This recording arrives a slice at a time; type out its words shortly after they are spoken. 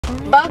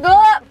Buckle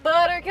up,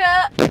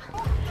 buttercup.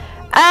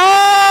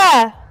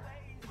 Ah!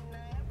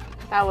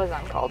 That was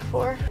uncalled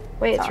for.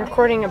 Wait, it's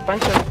recording a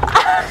bunch of...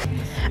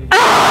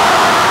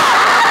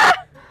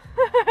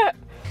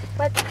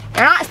 What?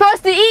 You're not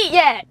supposed to eat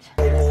yet.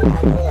 You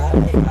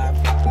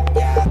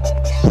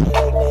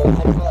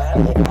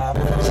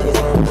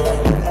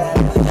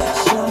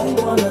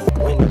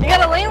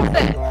gotta lean with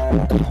it.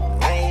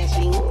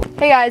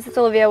 Hey guys, it's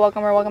Olivia.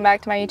 Welcome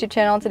back to my YouTube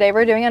channel. Today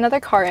we're doing another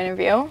car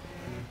interview.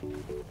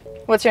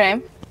 What's your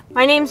name?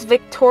 My name's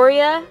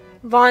Victoria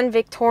Von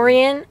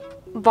Victorian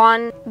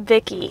Von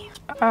Vicky.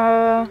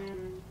 Her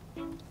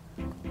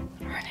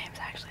name's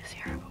actually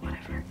Sierra, but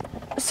whatever.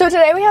 So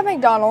today we have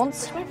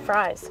McDonald's. Where's my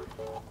fries?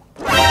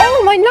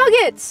 Oh, my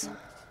nuggets!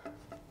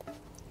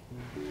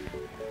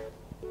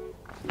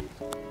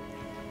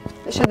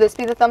 Should this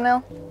be the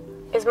thumbnail?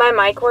 Is my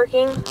mic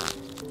working?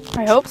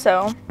 I hope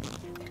so.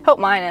 Hope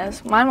mine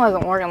is. Mine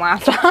wasn't working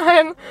last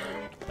time.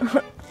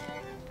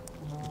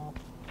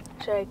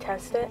 Should I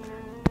test it?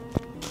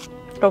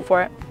 Go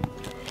for it.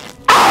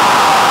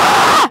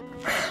 Ah!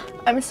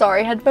 I'm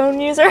sorry,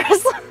 headphone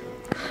users.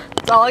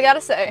 That's all I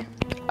gotta say.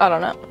 I don't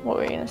know. What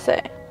were you gonna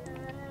say?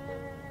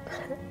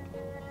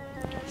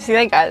 See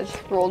that guy just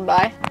rolled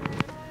by?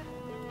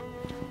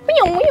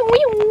 What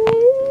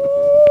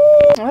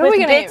are we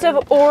gonna bits of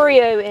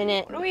Oreo in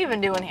it. What are we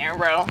even doing here,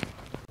 bro?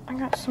 I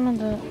got some of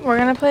the... We're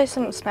gonna play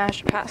some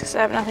Smash or Pass because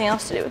I have nothing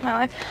else to do with my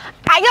life.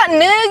 I got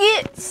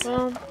nuggets!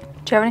 Well, do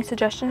you have any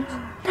suggestions?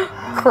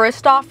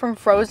 Kristoff from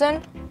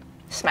Frozen?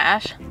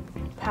 Smash.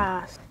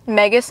 pass.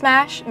 Mega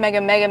Smash?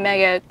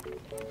 Mega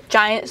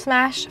Giant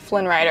Smash?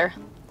 Flynn Rider.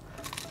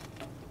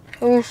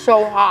 It was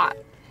so hot.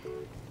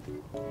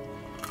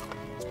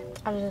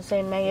 I was gonna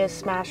say Mega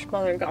Smash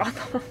Mother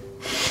Gotham.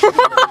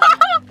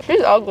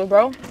 She's ugly,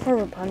 bro. Or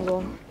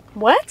Rapunzel.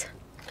 What?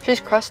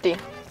 She's crusty.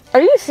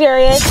 Are you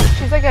serious?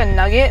 She's like a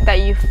nugget that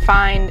you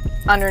find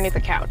underneath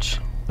a couch.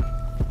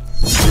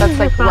 That's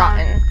like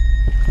rotten.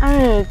 I'm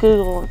gonna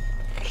Google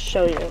and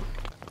show you.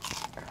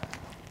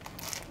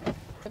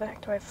 Where the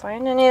heck do I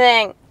find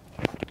anything?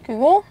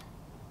 Google?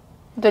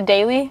 The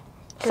daily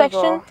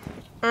section?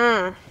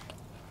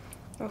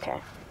 Okay.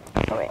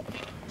 Oh wait.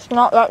 It's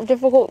not that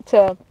difficult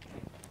to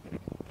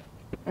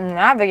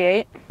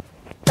navigate.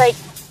 Like,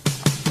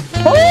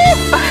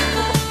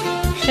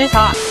 she's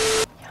hot.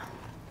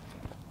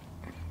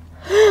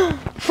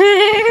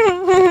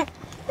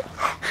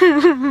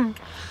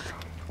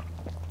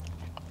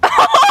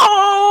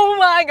 Oh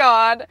my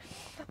god.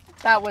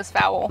 That was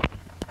foul.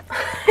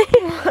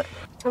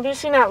 have you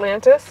seen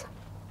Atlantis?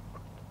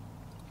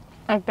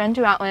 I've been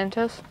to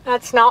Atlantis.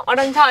 That's not what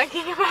I'm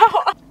talking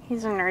about.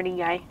 He's a nerdy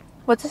guy.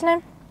 What's his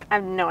name? I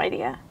have no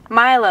idea.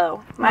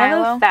 Milo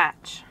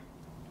Thatch.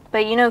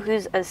 But you know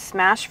who's a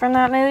smash from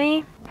that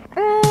movie?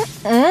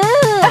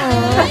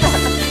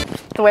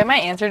 The way my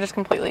answer just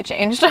completely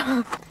changed.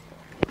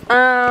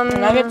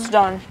 Nuggets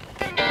done.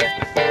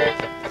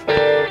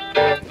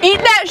 Eat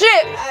that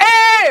shit!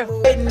 Hey!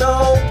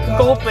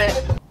 Gulp it.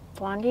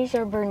 Blondies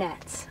or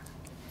brunettes?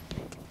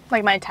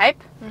 Like my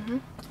type?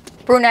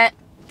 Brunette.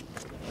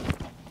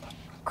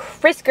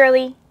 Chris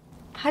Girly.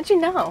 How'd you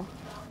know?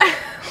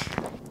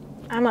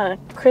 I'm a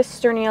Chris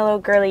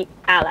Sterniello girly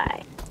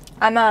ally.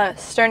 I'm a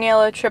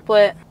Sterniello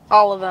triplet,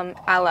 all of them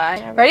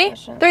ally. Ready?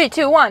 3,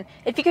 2, 1.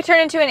 If you could turn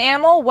into an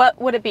animal, what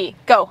would it be?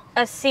 Go.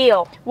 A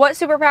seal. What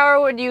superpower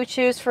would you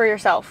choose for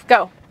yourself?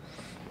 Go.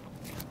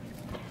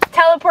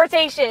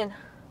 Teleportation.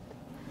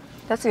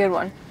 That's a good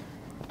one.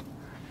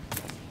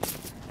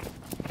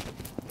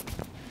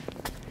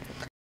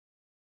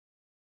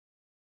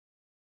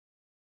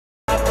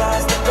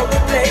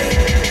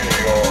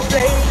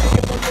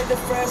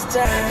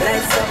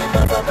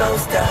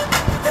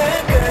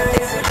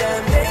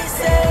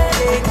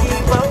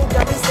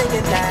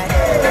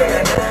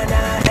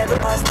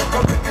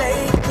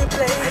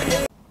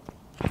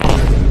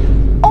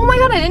 Oh my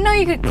god, I didn't know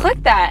you could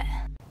click that.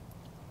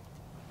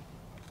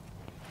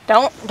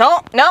 No.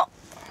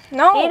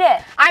 Eat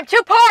it. I'm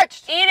too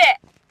parched. Eat it.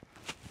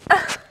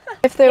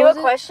 If there You was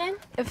have a question?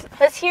 If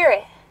Let's hear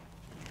it.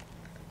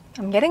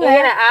 I'm getting You're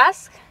there. gonna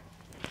ask?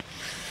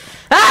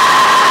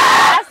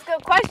 Ah! Ask a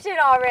question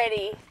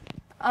already.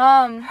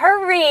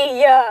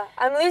 Hurry.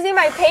 I'm losing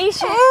my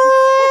patience.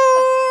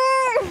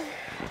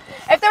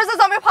 If there was a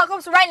zombie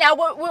apocalypse right now,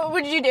 what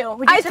would you do?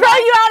 Would you I throw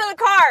you out of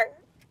the car.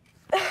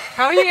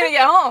 How are you gonna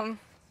get home?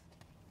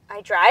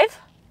 I drive.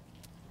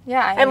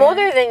 Yeah. I'm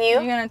older than you.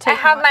 You're gonna take I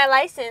have my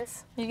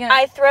license. You're gonna...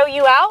 I throw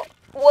you out?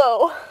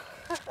 Whoa.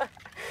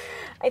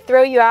 I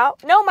throw you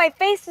out? No, my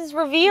face is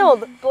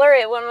revealed. Blur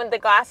it when the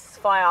glasses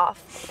fly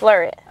off.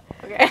 Blur it.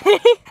 Okay.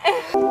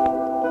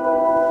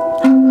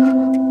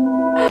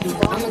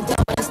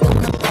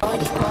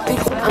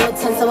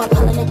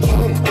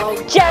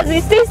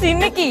 Jazzy, Stacy,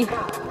 Nikki.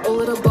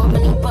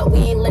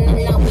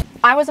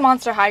 I was a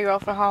Monster High girl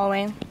for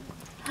Halloween.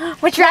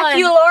 Which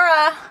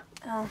Draculaura.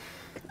 Oh,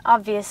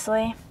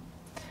 obviously.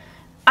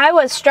 I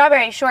was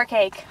strawberry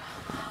shortcake.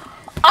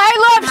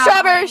 I love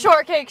strawberry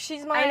shortcake.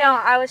 She's my... I know,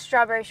 I was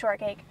strawberry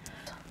shortcake.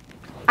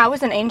 I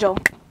was an angel.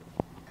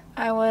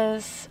 I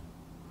was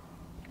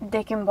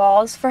dick and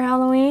balls for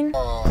Halloween.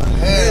 Oh,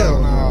 hell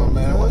no,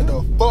 man. What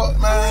the fuck,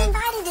 man?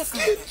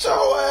 Get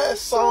your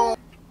ass on.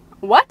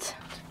 What?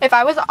 If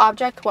I was an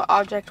object, what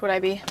object would I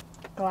be?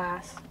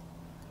 Glass.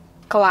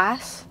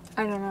 Glass?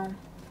 I don't know.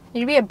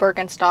 You'd be a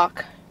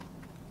Birkenstock.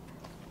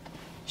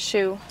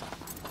 Shoe.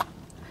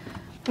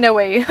 No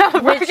way. You have a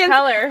Which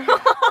color?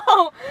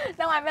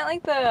 No, I meant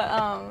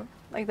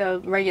like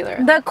the regular.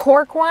 The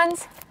cork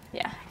ones?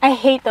 Yeah. I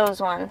hate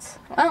those ones.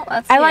 Well,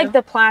 that's I you. like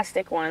the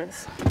plastic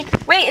ones.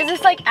 Wait, is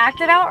this like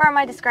acted out or am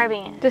I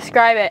describing it?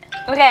 Describe it.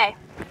 Okay.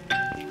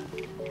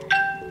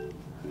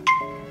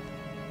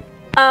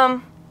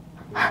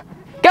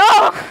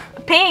 Go!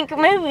 Pink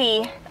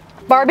movie.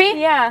 Barbie?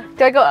 Yeah.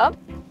 Do I go up?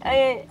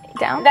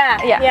 Down?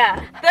 That. Yeah. Yeah.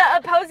 The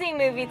opposing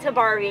movie to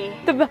Barbie.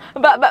 Look.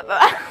 Look.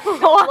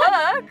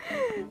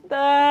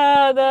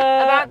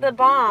 About the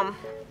bomb.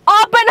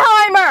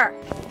 Oppenheimer!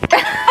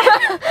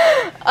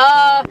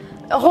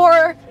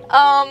 Horror,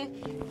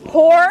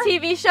 horror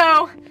TV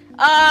show,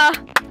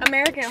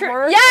 American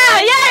Horror.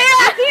 Yeah! You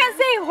can't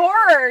say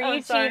horror,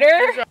 you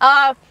cheater.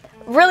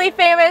 Really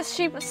famous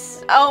sheep.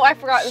 Oh, I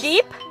forgot.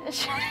 Sheep? I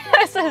was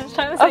trying to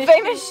say A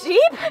famous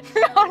sheep?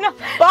 No.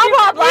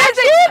 Bob Black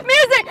Sheep?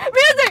 Music.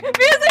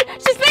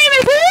 She's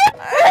famous. It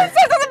starts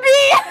with a B.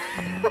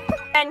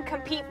 And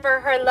compete for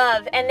her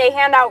love, and they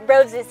hand out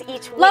roses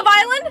each week. Love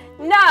Island?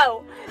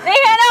 No, they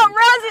hand out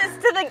roses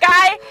to the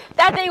guy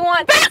that they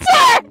want.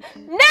 Bachelor!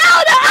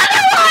 No, the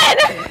other one!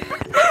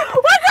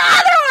 What's the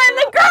other one?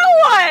 The girl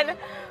one!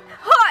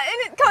 Hot, and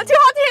it too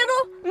hot to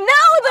handle?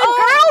 No, the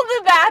girl, the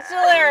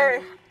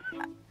Bachelor.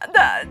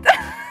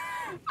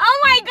 Oh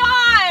my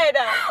God!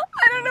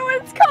 I don't know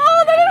what it's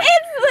called.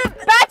 It's the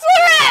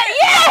Bachelorette.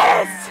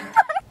 Yes.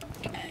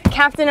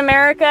 Captain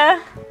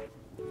America.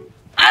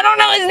 I don't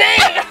know his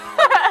name.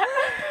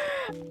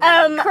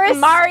 Chris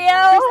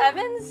Mario. Chris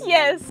Evans?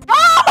 Yes.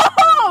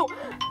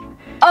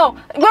 Oh,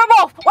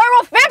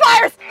 werewolf,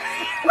 vampires,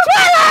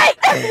 Twilight.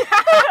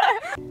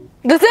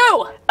 The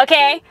zoo.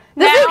 Okay.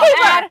 The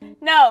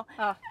now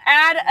zookeeper.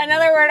 Add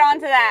another word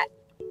onto that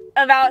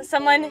about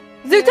someone.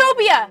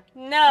 Zootopia.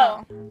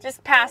 No.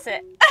 Just pass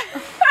it.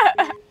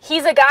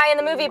 He's a guy in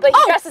the movie, but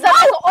he dresses up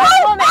as an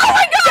old woman. Oh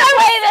my God! To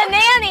play the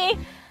nanny.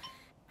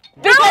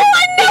 Because he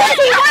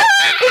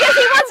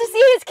wants to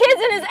see his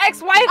kids and his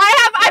ex-wife.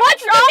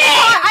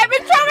 I've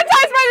been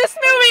traumatized by this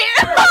movie.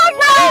 Oh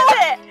no!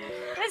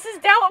 Mrs.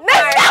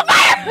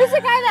 Doubtfire. Who's the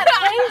guy that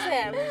plays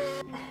him?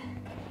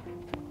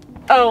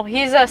 Oh,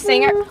 he's a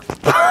singer.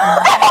 He's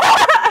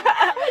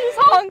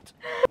honked.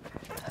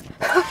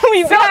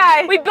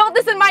 We built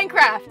this in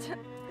Minecraft.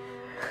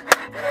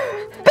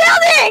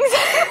 Buildings.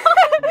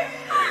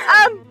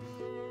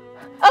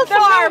 A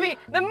farm.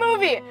 The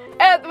movie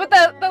with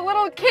the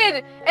little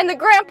kid and the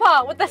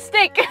grandpa with the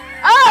stake.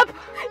 Up.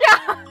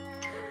 Yeah.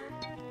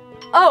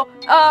 Oh,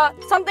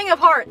 something of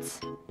hearts.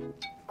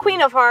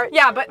 Queen of Hearts.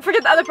 Yeah, but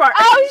forget the other part.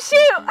 Oh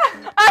shoot!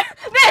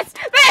 This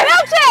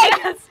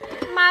milkshake.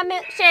 My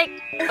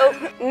milkshake. Oh,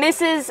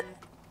 Mrs.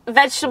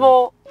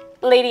 Vegetable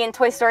Lady in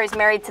Toy Story is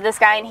married to this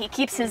guy, and he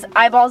keeps his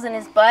eyeballs in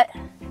his butt,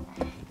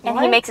 and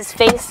he makes his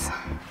face.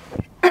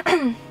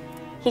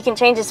 He can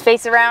change his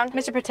face around.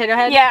 Mr. Potato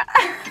Head. Yeah.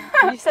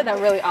 You said that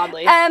really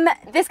oddly.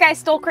 This guy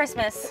stole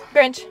Christmas.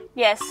 Grinch.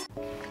 Yes.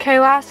 Okay,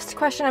 last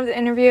question of the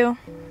interview.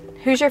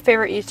 Who's your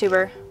favorite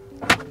YouTuber?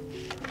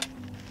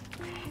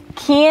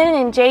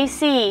 Kian and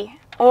JC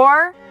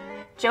or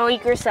Joey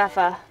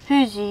Graceffa.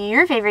 Who's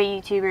your favorite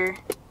YouTuber?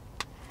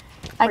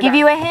 I'll give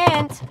you a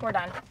hint. We're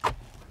done.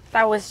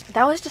 That was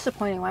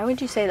disappointing. Why would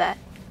you say that?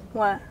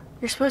 What?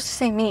 You're supposed to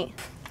say me.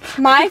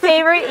 My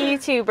favorite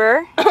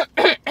YouTuber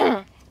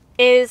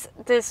is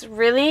this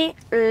really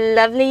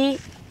lovely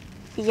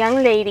young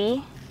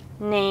lady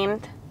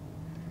named...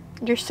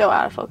 You're so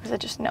out of focus. I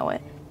just know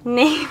it.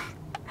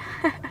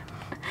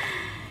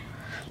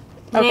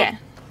 Okay.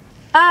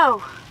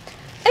 Oh.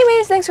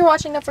 Anyways, thanks for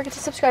watching. Don't forget to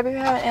subscribe if you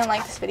haven't and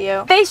like this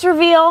video. Face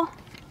reveal.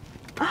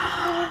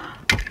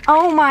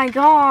 Oh my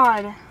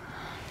God.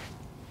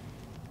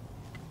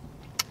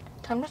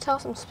 Time to tell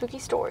some spooky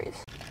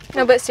stories.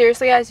 No, but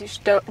seriously, guys, you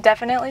should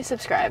definitely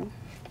subscribe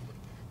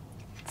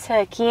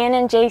To Kian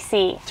and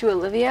JC. to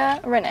Olivia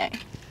Rene.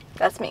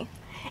 That's me.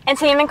 And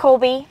Sam and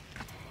Colby.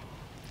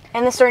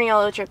 And the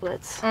Sterniolo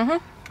triplets.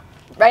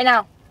 Right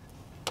now.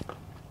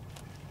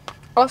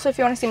 Also, if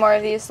you want to see more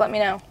of these, let me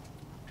know.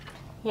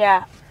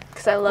 Yeah.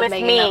 Because I love With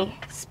making me, them.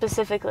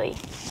 specifically.